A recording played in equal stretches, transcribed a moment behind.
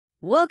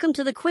Welcome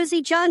to the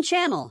Quizzy John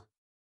channel.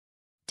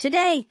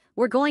 Today,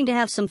 we're going to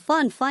have some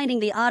fun finding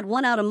the odd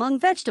one out among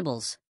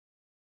vegetables.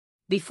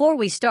 Before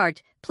we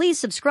start, please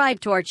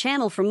subscribe to our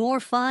channel for more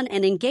fun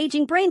and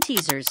engaging brain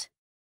teasers.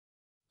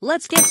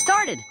 Let's get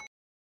started.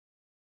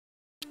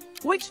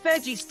 Which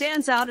veggie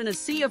stands out in a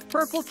sea of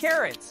purple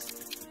carrots?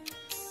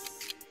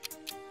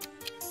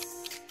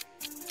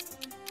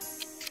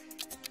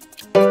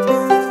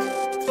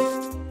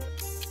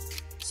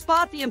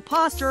 Spot the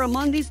imposter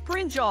among these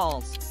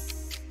brinjals.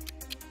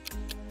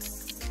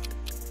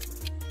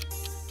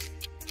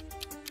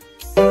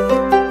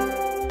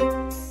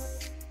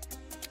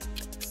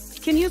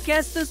 Can you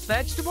guess this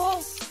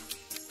vegetable?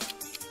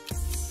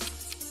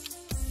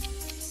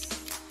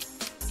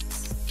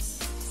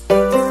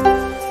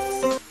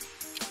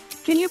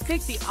 Can you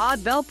pick the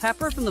odd bell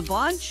pepper from the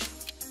bunch?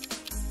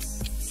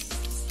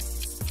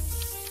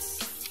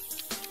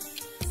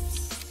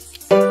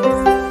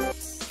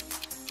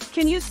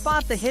 Can you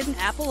spot the hidden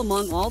apple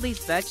among all these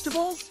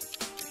vegetables?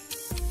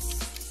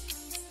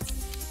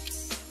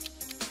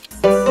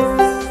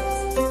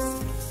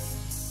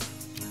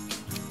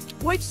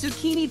 Which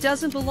zucchini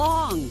doesn't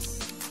belong?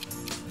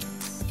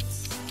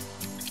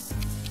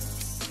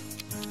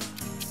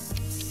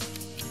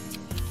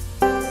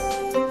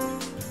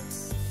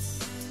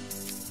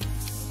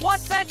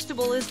 What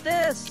vegetable is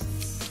this?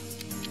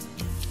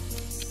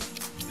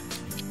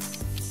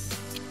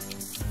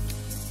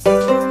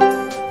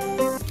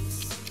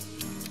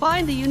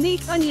 Find the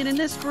unique onion in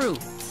this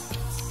group.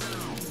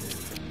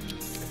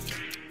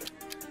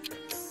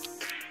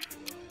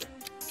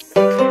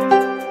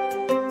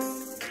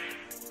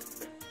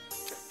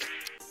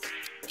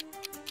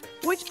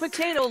 Which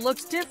potato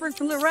looks different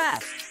from the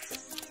rest?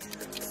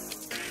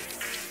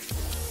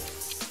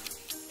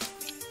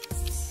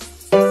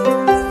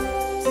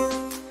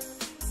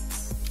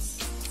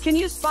 Can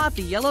you spot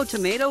the yellow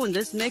tomato in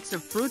this mix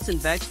of fruits and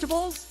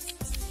vegetables?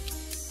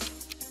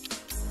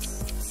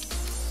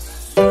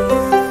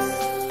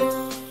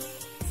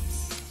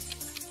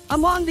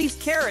 Among these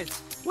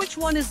carrots, which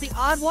one is the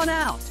odd one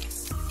out?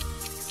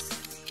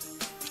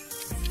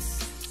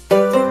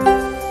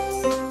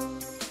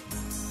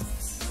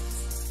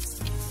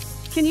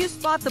 Can you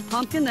spot the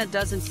pumpkin that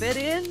doesn't fit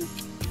in?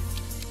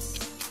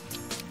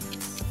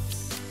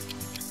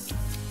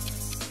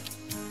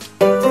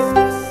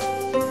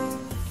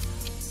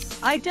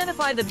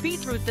 Identify the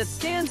beetroot that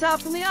stands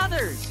out from the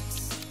others.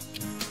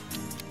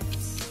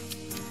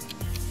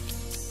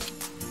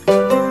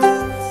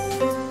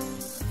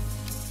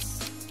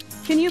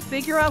 Can you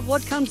figure out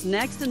what comes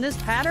next in this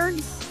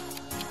pattern?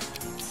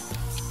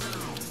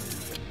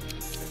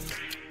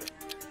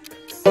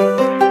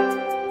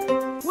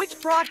 Which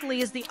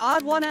broccoli is the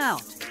odd one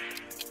out?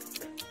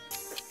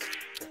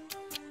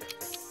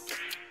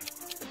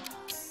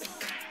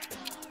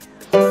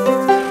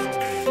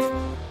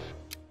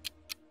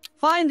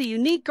 Find the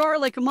unique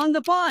garlic among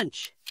the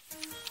bunch.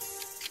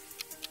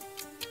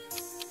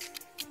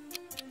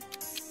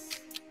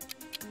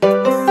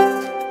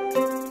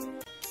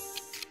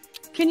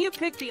 Can you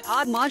pick the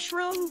odd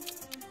mushroom?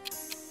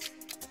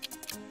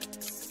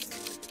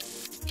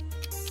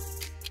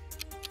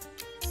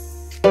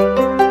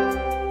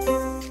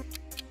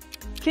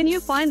 Can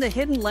you find the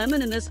hidden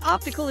lemon in this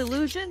optical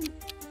illusion?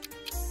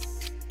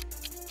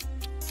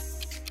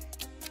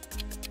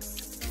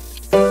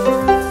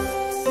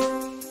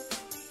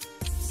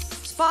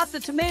 Spot the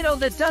tomato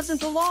that doesn't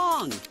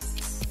belong.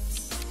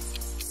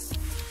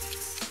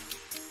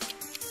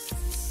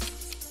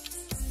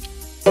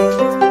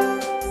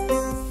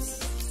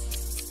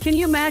 Can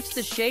you match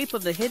the shape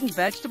of the hidden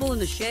vegetable in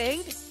the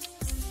shade?